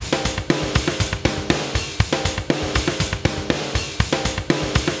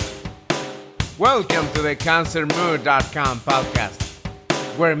Welcome to the ConcertMood.com podcast,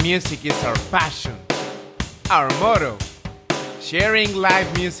 where music is our passion, our motto, sharing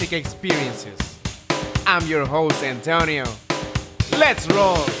live music experiences. I'm your host, Antonio. Let's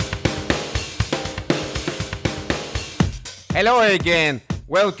roll! Hello again.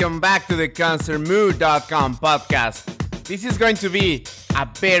 Welcome back to the ConcertMood.com podcast. This is going to be a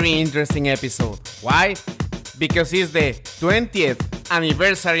very interesting episode. Why? Because it's the 20th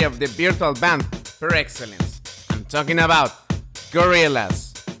anniversary of the virtual band per excellence. I'm talking about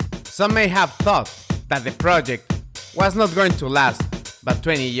Gorillaz. Some may have thought that the project was not going to last, but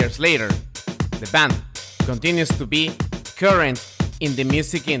 20 years later, the band continues to be current in the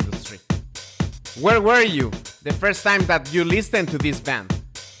music industry. Where were you the first time that you listened to this band?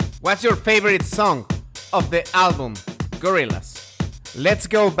 What's your favorite song of the album Gorillaz? Let's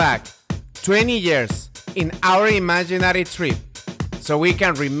go back 20 years in our imaginary trip so we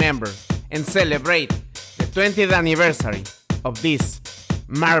can remember and celebrate the 20th anniversary of this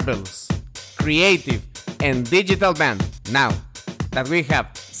marvelous, creative, and digital band. Now that we have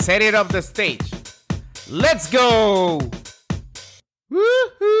set it up the stage, let's go!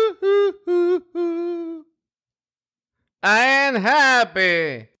 Woo-hoo-hoo-hoo-hoo. I am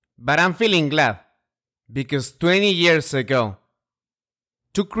happy, but I'm feeling glad because 20 years ago,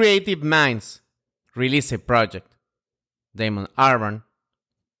 two creative minds released a project. Damon Albarn,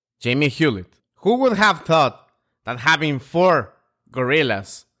 Jamie Hewlett. Who would have thought that having four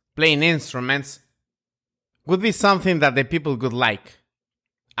gorillas playing instruments would be something that the people would like?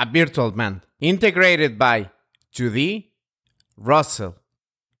 A virtual band integrated by Judy, Russell,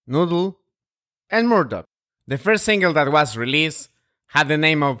 Noodle, and Murdoch. The first single that was released had the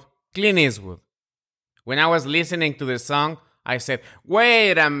name of Clint Eastwood. When I was listening to the song, I said,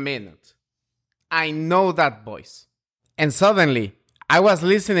 wait a minute. I know that voice. And suddenly, I was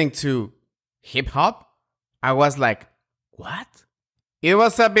listening to hip hop. I was like, what? It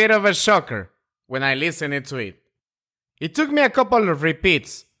was a bit of a shocker when I listened to it. It took me a couple of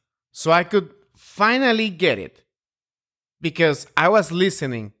repeats so I could finally get it. Because I was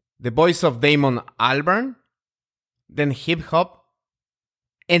listening the voice of Damon Albarn, then hip hop,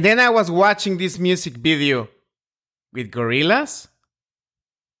 and then I was watching this music video with Gorillaz.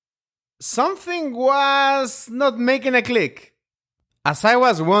 Something was not making a click. As I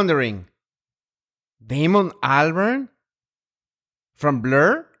was wondering, Damon Albarn from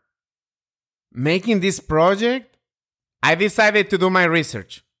Blur making this project? I decided to do my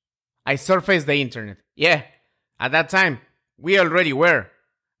research. I surfaced the internet. Yeah, at that time, we already were.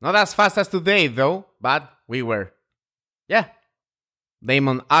 Not as fast as today though, but we were. Yeah,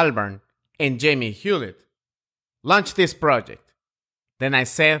 Damon Albarn and Jamie Hewlett launched this project. Then I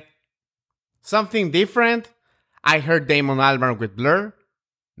said, something different? I heard Damon Albarn with Blur.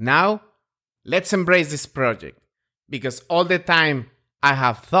 Now, let's embrace this project. Because all the time, I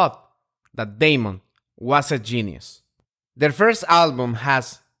have thought that Damon was a genius. Their first album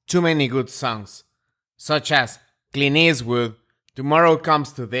has too many good songs, such as Clint Eastwood, Tomorrow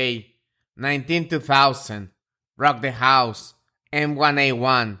Comes Today, 192000, Rock the House,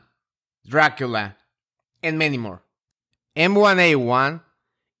 M1A1, Dracula, and many more. M1A1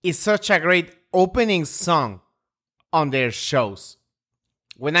 is such a great opening song on their shows.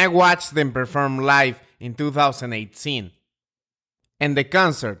 When I watched them perform live in 2018, and the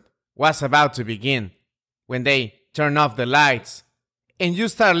concert was about to begin, when they turn off the lights, and you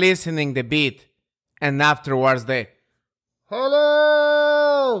start listening the beat, and afterwards the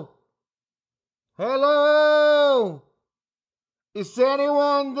hello, hello, is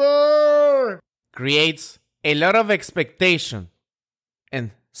anyone there? Creates a lot of expectation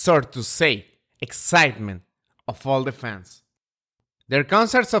and, sort to say, excitement of all the fans. Their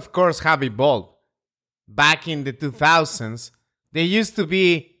concerts, of course, have evolved. Back in the 2000s, they used to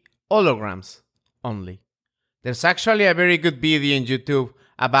be holograms only. There's actually a very good video on YouTube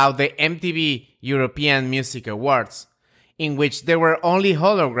about the MTV European Music Awards, in which there were only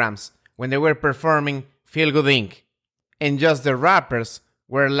holograms when they were performing Feel Good Inc., and just the rappers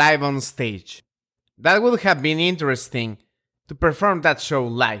were live on stage. That would have been interesting to perform that show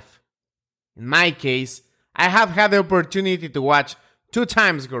live. In my case, I have had the opportunity to watch 2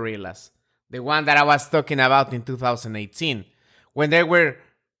 times Gorillaz, the one that I was talking about in 2018, when they were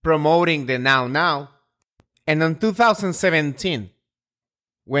promoting the Now Now, and in 2017,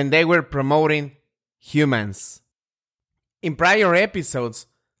 when they were promoting Humans. In prior episodes,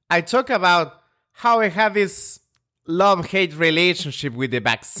 I talked about how I had this love-hate relationship with the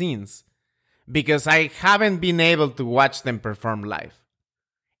vaccines, because I haven't been able to watch them perform live.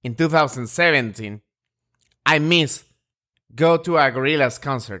 In 2017, I missed go to a Gorillaz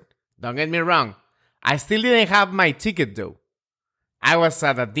concert Don't get me wrong, I still didn't have my ticket though. I was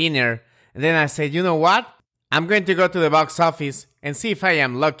at a dinner, and then I said, you know what? I'm going to go to the box office and see if I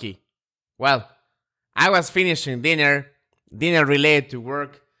am lucky. Well, I was finishing dinner related to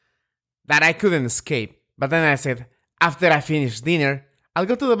work that I couldn't escape. But then I said, after I finish dinner, I'll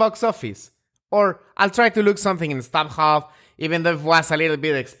go to the box office. Or I'll try to look something in StubHub, even though it was a little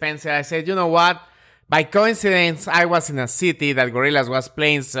bit expensive. I said, you know what? By coincidence, I was in a city that Gorillaz was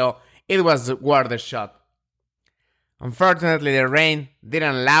playing, so it was worth a shot. Unfortunately, the rain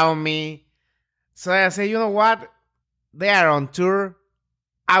didn't allow me. So I said, you know what? They are on tour.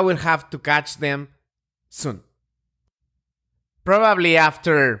 I will have to catch them soon. Probably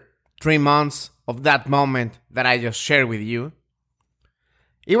after 3 months of that moment that I just shared with you.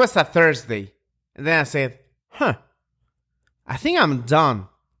 It was a Thursday. And then I said, I think I'm done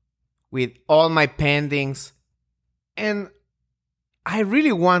with all my pendings. And I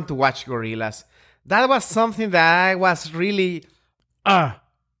really want to watch Gorillaz. That was something that I was really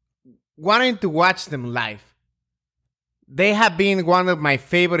wanting to watch them live. They have been one of my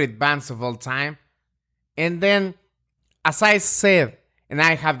favorite bands of all time. And then, as I said, and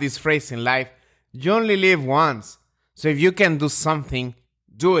I have this phrase in life, you only live once. So if you can do something,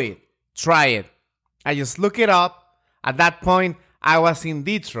 do it. Try it. I just look it up. At that point, I was in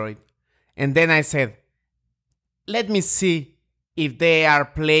Detroit. And then I said, let me see if they are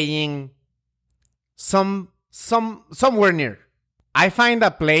playing somewhere near. I find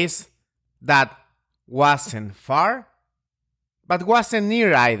a place that wasn't far, but wasn't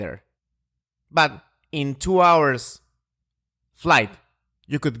near either. But in 2 hours flight,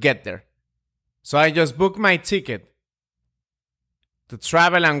 you could get there. So I just booked my ticket to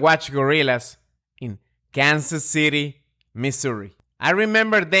travel and watch Gorillaz in Kansas City, Missouri. I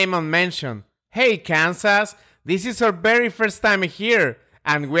remember Damon mentioned, hey Kansas, this is our very first time here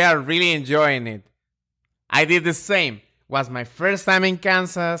and we are really enjoying it. I did the same. Was my first time in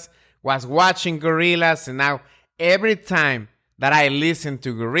Kansas, was watching Gorillaz, and now every time that I listen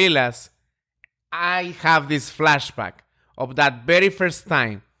to Gorillaz, I have this flashback of that very first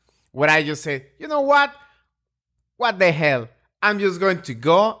time where I just said, you know what? What the hell? I'm just going to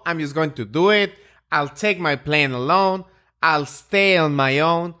go. I'm just going to do it. I'll take my plane alone. I'll stay on my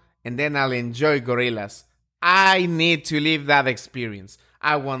own. And then I'll enjoy Gorillaz. I need to live that experience.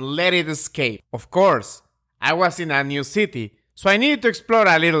 I won't let it escape. Of course, I was in a new city, so I needed to explore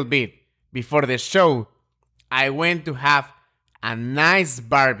a little bit. Before the show, I went to have a nice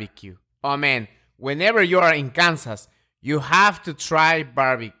barbecue. Oh man, whenever you are in Kansas, you have to try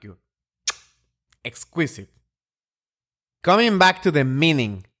barbecue. Exquisite. Coming back to the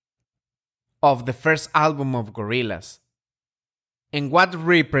meaning of the first album of Gorillaz and what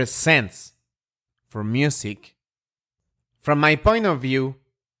represents for music, from my point of view,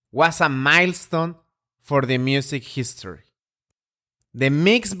 was a milestone for the music history. The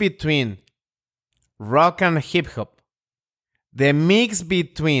mix between rock and hip hop, the mix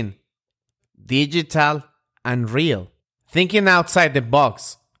between digital and real, thinking outside the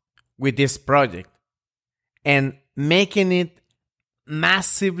box with this project and making it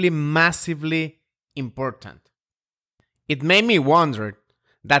massively important. It made me wonder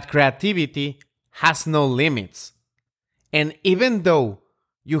that creativity has no limits. And even though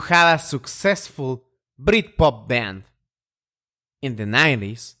you had a successful Britpop band in the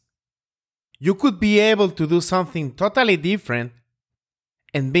 90s, you could be able to do something totally different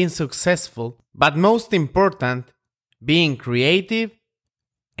and being successful, but most important, being creative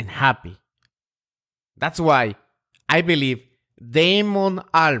and happy. That's why I believe Damon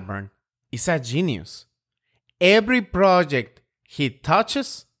Albarn is a genius. Every project he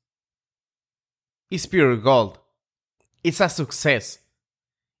touches is pure gold. It's a success.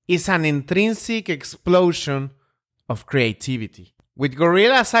 It's an intrinsic explosion of creativity. With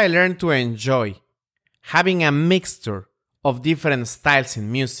Gorillaz, I learned to enjoy having a mixture of different styles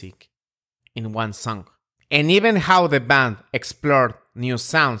in music in one song, and even how the band explored new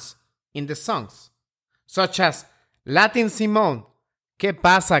sounds in the songs, such as Latin Simón, ¿Qué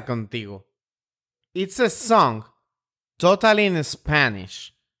pasa contigo? It's a song totally in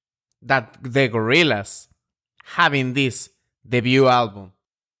Spanish that the Gorillaz have in this debut album.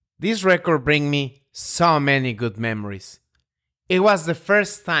 This record brings me so many good memories. It was the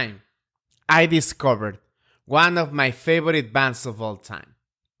first time I discovered one of my favorite bands of all time.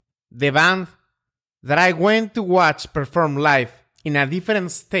 The band that I went to watch perform live in a different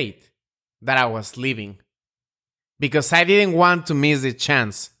state that I was living, because I didn't want to miss the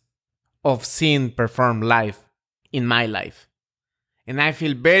chance of seeing perform live in my life. And I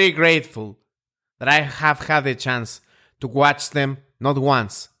feel very grateful that I have had the chance to watch them not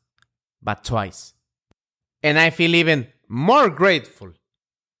once, but twice. And I feel even more grateful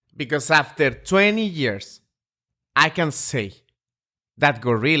because after 20 years, I can say that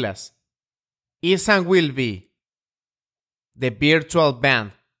Gorillaz is and will be the virtual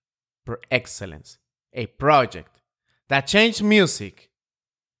band per excellence, a project that changed music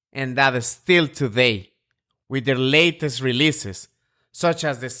and that still today, with their latest releases, such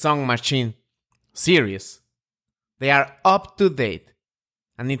as the Song Machine series, they are up to date,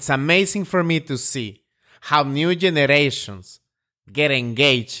 and it's amazing for me to see how new generations get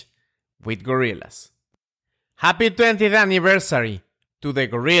engaged with Gorillaz. Happy 20th anniversary to the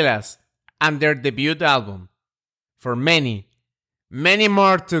Gorillaz and their debut album. For many, many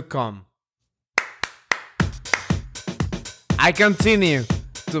more to come. I continue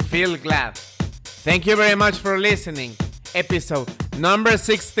to feel glad. Thank you very much for listening. Episode number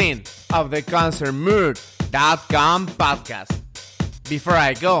 16 of the ConcertMood.com podcast. Before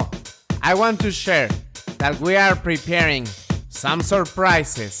I go, I want to share that we are preparing some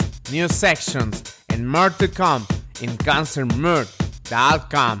surprises, new sections, and more to come in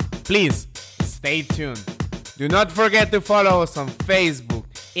ConcertMood.com. Please stay tuned. Do not forget to follow us on Facebook,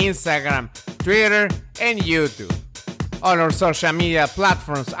 Instagram, Twitter, and YouTube. All our social media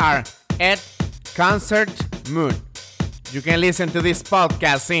platforms are at Concert Mood. You can listen to this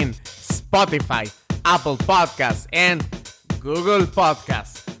podcast in Spotify, Apple Podcasts, and Google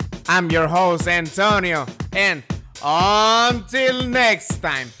Podcasts. I'm your host, Antonio, and until next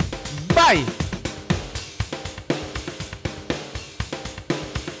time, bye!